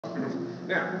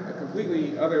Now, a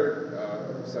completely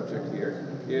other subject here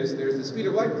is there's the speed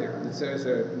of light there. It says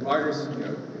that gliders,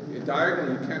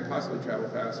 diagonally you can't possibly travel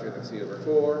faster than c over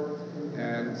 4.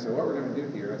 And so what we're going to do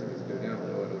here, I think, is go down a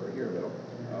little, over here a little,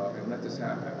 and let this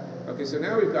happen. Okay, so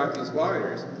now we've got these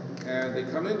gliders, and they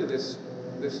come into this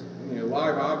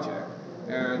live object,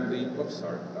 and the, whoops,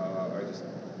 sorry, I just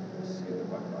hit the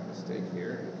button by mistake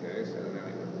here. Okay, so now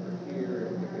we go over here,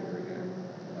 and get here again,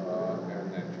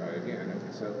 and then try again.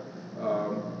 Okay, so,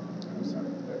 I'm sorry.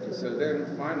 Okay, so then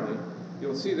finally,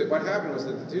 you'll see that what happened was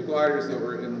that the two gliders that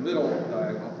were in the middle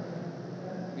diagonal,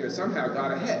 somehow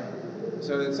got ahead.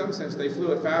 So in some sense, they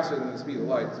flew it faster than the speed of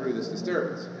light through this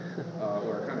disturbance,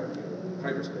 or kind of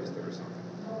hyperspace there or something.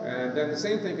 And then the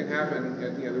same thing can happen.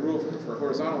 The rule for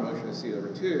horizontal motion is c over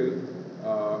 2.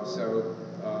 So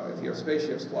if you have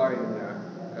spaceships flying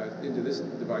into this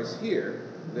device here,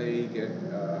 they get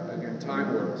again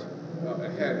time warped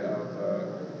ahead of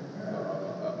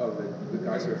the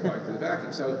guys who are flying through the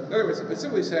vacuum. So in other words, it's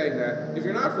simply saying that if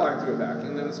you're not flying through a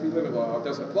vacuum, then the speed limit law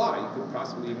doesn't apply. You could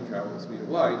possibly even travel the speed of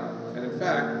light. And in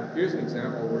fact, here's an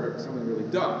example where something really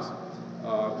does.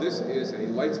 This is a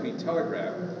light speed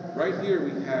telegraph. Right here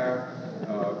we have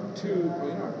two,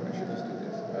 I should just do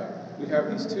this. We have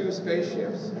these two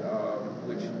spaceships,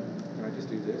 which, can I just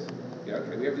do this? Yeah,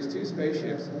 okay, we have these two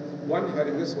spaceships, one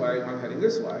heading this way, one heading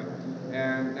this way.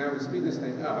 And now we speed this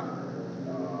thing up.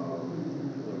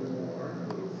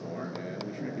 And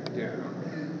we shrink it down.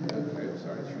 Okay,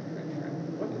 sorry, shrink.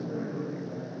 What is going on here?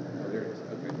 Oh, there it is.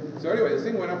 Okay. So anyway, this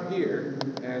thing went up here,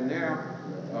 and now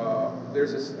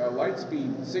there's this light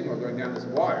speed signal going down this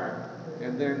wire,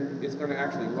 and then it's going to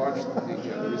actually launch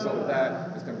the result of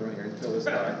that. It's going to go in here and kill this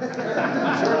guy.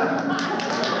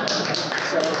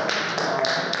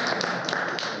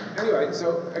 Anyway,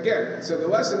 so again, so the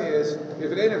lesson is,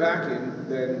 if it ain't a vacuum,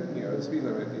 then the speed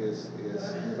limit is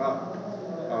invalid.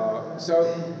 All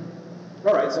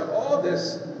right. So all of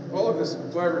this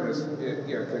cleverness,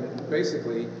 can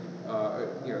basically,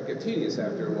 get tedious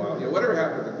after a while. Whatever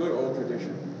happened to the good old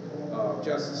tradition of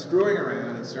just screwing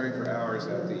around and staring for hours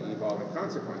at the evolving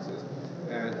consequences.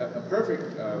 And a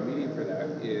perfect medium for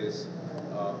that is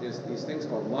these things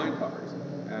called line puffers.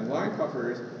 And line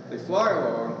puffers, they fly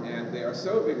along, and they are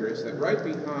so vigorous that right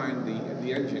behind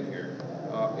the engine here,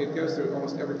 it goes through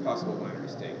almost every possible binary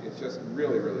state. It's just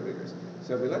really, really vigorous.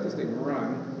 So if we let this thing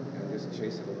run, and just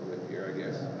chase it a little bit here, I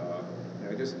guess,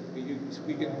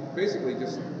 we can basically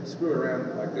just screw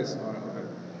around like this on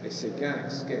a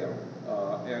gigantic scale.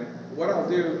 And what I'll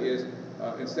do is,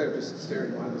 instead of just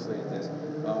staring mindlessly at this,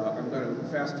 I'm going to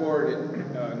fast forward it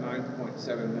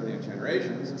 9.7 million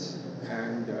generations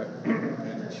and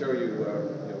show you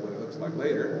what it looks like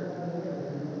later.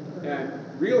 And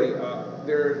really,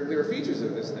 there are features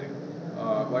of this thing,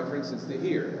 like for instance the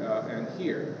here and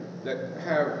here, that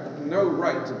have no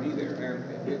right to be there, and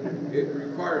it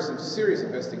requires some serious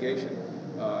investigation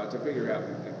to figure out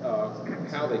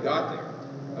how they got there.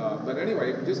 But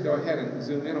anyway, if you just go ahead and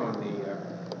zoom in on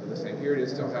the thing, here it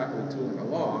is still happily tooling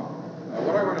along.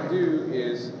 What I want to do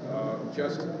is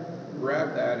just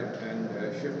grab that and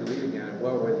shift delete again and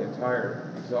blow away the entire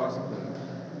exhaust plume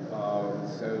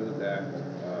so that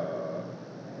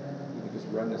you can just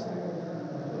run this thing a little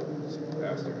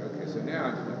faster. Okay, so now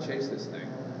I'm just going to chase this thing.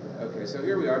 Okay, so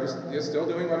here we are, just still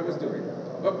doing what it was doing.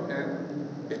 Oh, and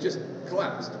it just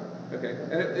collapsed. Okay,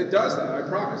 and it does that, I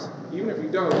promise. Even if you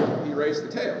don't erase the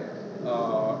tail,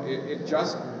 it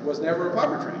just was never a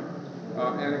puffer train.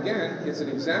 And again, it's an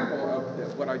example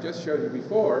of what I just showed you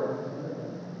before,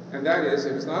 and that is,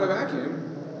 if it's not a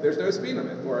vacuum, there's no speed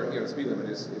limit, or speed limit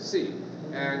is c.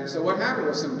 And so what happened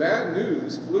was some bad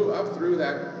news flew up through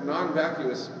that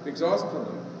non-vacuous exhaust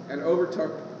plume and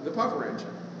overtook the puffer engine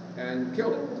and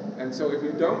killed it. And so if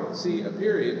you don't see a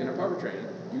period in a puffer train,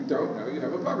 you don't know you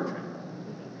have a puffer train.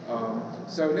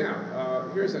 So now,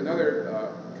 here's another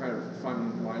kind of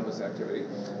fun, mindless activity.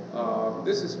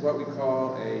 This is what we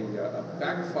call a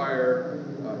backfire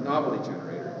novelty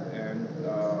generator. And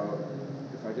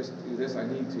if I just do this, I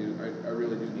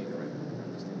really do need to run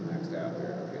this thing maxed out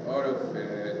here. Okay,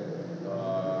 auto-fed,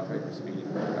 hyperspeed.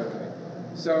 Okay,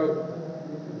 so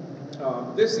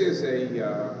this is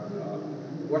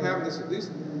what happened is, at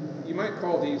least, you might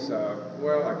call these,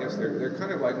 well, I guess they're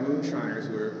kind of like moonshiners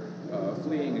who are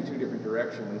fleeing in two different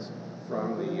directions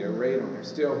from the radon. They're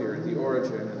still here at the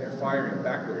origin, and they're firing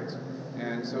backwards.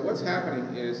 And so what's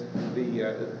happening is the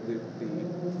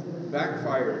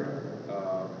backfired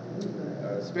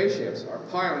spaceships are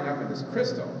piling up in this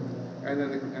crystal, and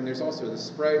then there's also the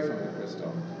spray from the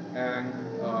crystal. And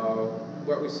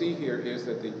what we see here is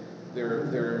that there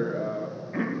are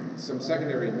some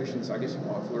secondary emissions, I guess you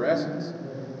call it fluorescence.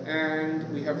 and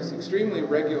we have this extremely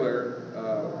regular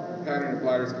pattern of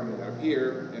gliders coming out of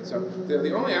here, and so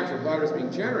the only actual gliders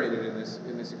being generated in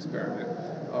this experiment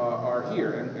are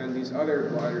here, and these other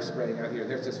gliders spraying out here,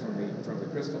 they're just from the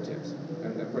crystal tips,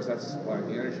 and of course that's supplying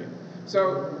the energy.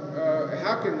 So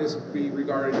how can this be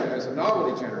regarded as a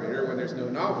novelty generator when there's no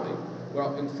novelty?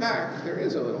 Well, in fact, there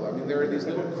is a little. I mean, there are these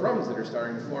little crumbs that are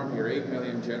starting to form here, 8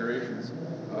 million generations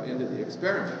into the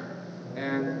experiment.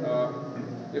 And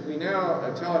if we now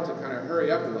tell it to kind of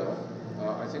hurry up a little,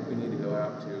 I think we need to go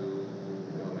out to,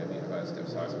 maybe about a step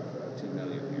size of about 2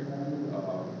 million here.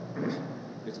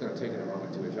 It's going to take it a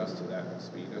moment to adjust to that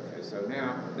speed. Okay, so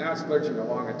now it's lurching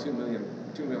along at 2 million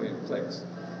clicks.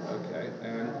 Okay,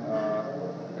 and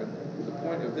the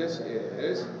point of this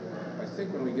is, I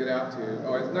think when we get out to,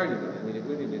 it's 90 million. We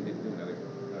need to do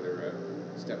another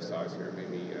step size here,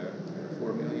 maybe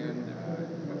 4 million.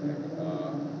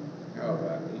 How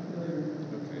about 8 million?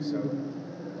 Okay, so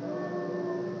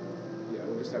yeah,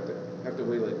 we'll just have to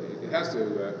wait. It has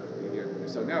to.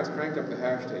 So now it's cranked up the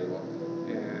hash table,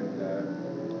 and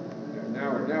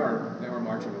now we're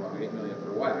marching along 8 million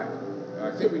per whack.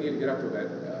 I think we need to get up to that.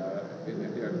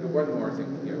 One more thing.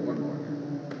 Yeah, one more here.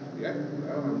 Yeah.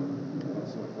 I'm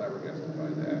somewhat flabbergasted by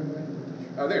that.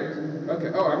 Oh, there it is.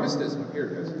 Okay. Oh, I missed this one. Here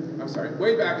it is. I'm sorry.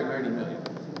 Way back at 90 million,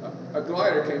 a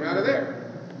glider came out of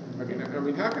there. Okay. Now, I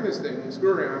mean, how can this thing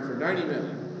screw around for 90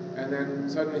 million and then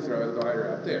suddenly throw the glider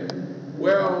out there?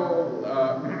 Well,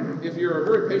 if you're a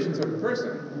very patient sort of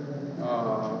person,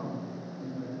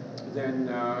 then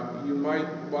you might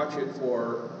watch it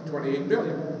for 28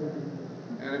 billion.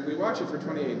 And if we watch it for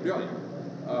 28 billion,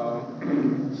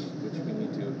 which we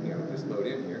need to just load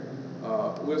in here,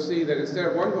 we'll see that instead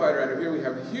of one glider out of here, we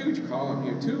have a huge column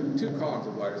here, two columns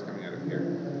of gliders coming out of here.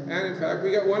 And in fact,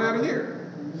 we got one out of here.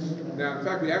 Now, in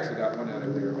fact, we actually got one out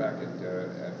of here back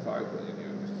at 5 billion,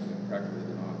 just practically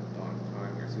the dawn of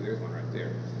time here. See, there's one right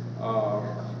there.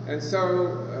 And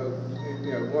so,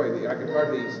 boy, I can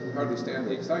hardly stand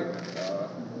the excitement.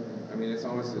 I mean, it's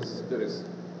almost as good as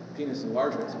penis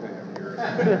enlargement spam here.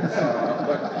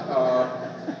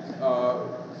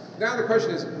 Now the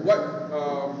question is, what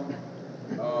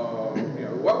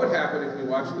would happen if we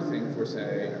watched the thing for,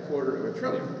 say, 1/4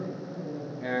 trillion?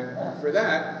 And for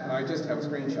that, I just have a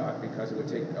screenshot because it would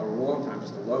take a long time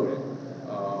just to load it.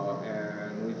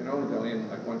 And we can only go in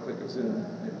like one click of zoom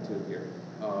into here.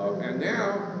 And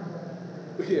now,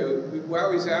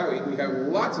 wowie zowie, we have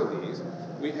lots of these.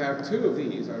 We have 2 of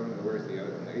these. I don't know where's the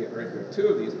other one. Yeah, right here. 2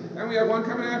 of these. And we have one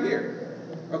coming out here.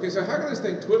 Okay, so how can this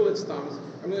thing twiddle its thumbs?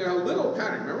 I mean, a little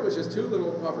pattern. Remember, it was just 2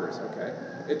 little puffers, okay?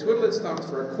 It twiddled its thumbs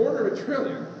for 1/4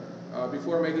 trillion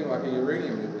before making like a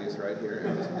uranium nucleus right here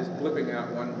and just blipping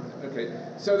out one. Okay,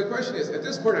 so the question is, at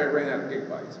this point I ran out of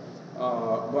gigabytes.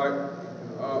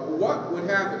 What would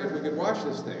happen if we could watch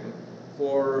this thing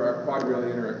for a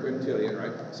quadrillion or a quintillion,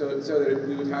 right? So that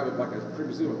we would have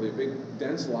presumably a big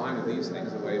dense line of these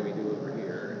things the way we do over here.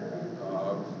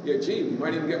 Gee, we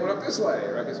might even get one up this way,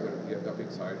 or I guess it would get up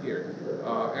inside here.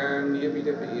 And yippee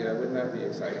dippy, wouldn't that be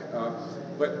exciting?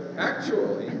 But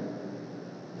actually,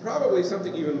 probably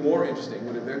something even more interesting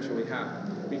would eventually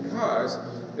happen, because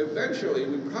eventually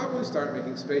we'd probably start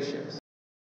making spaceships.